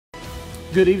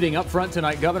Good evening. Up front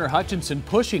tonight, Governor Hutchinson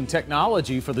pushing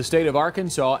technology for the state of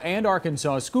Arkansas and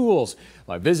Arkansas schools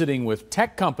by visiting with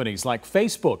tech companies like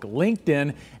Facebook,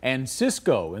 LinkedIn, and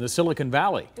Cisco in the Silicon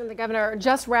Valley. And the governor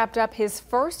just wrapped up his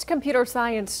first computer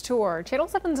science tour. Channel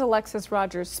 7's Alexis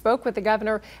Rogers spoke with the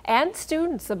governor and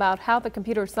students about how the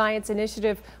computer science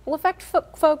initiative will affect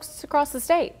folks across the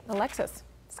state. Alexis.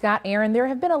 Scott, Aaron, there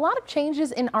have been a lot of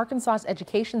changes in Arkansas's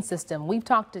education system. We've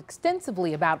talked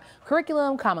extensively about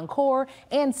curriculum, Common Core,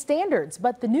 and standards,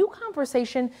 but the new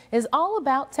conversation is all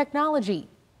about technology.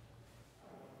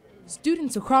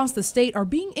 Students across the state are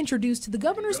being introduced to the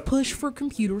governor's push for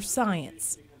computer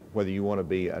science. Whether you want to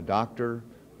be a doctor,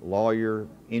 lawyer,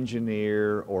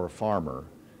 engineer, or a farmer,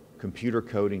 computer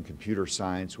coding, computer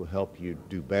science will help you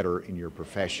do better in your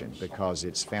profession because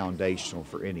it's foundational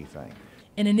for anything.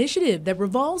 An initiative that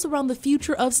revolves around the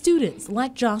future of students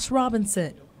like Josh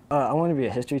Robinson. I want to be a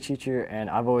history teacher, and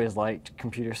I've always liked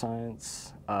computer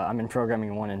science. I'm in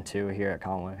programming 1 and 2 here at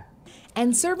Conway.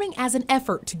 And serving as an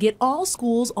effort to get all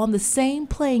schools on the same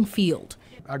playing field.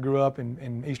 I grew up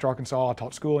in East Arkansas. I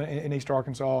taught school in East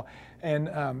Arkansas, and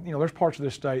there's parts of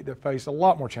this state that face a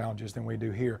lot more challenges than we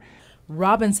do here.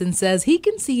 Robinson says he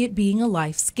can see it being a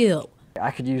life skill. I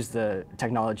could use the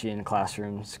technology in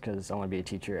classrooms because I want to be a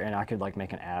teacher, and I could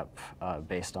make an app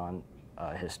based on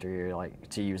history, or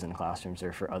to use in classrooms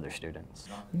or for other students.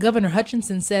 Governor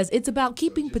Hutchinson says it's about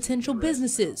keeping potential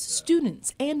businesses,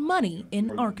 students, and money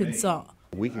in Arkansas.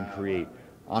 We can create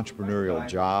entrepreneurial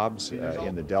jobs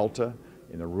in the Delta,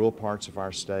 in the rural parts of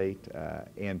our state,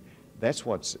 and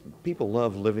that's people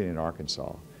love living in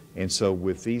Arkansas. And so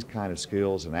with these kind of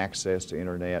skills and access to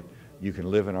internet, you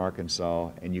can live in Arkansas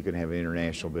and you can have an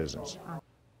international business.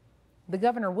 The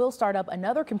governor will start up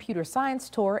another computer science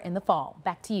tour in the fall.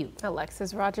 Back to you.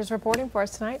 Alexis Rogers reporting for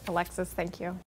us tonight. Alexis, thank you.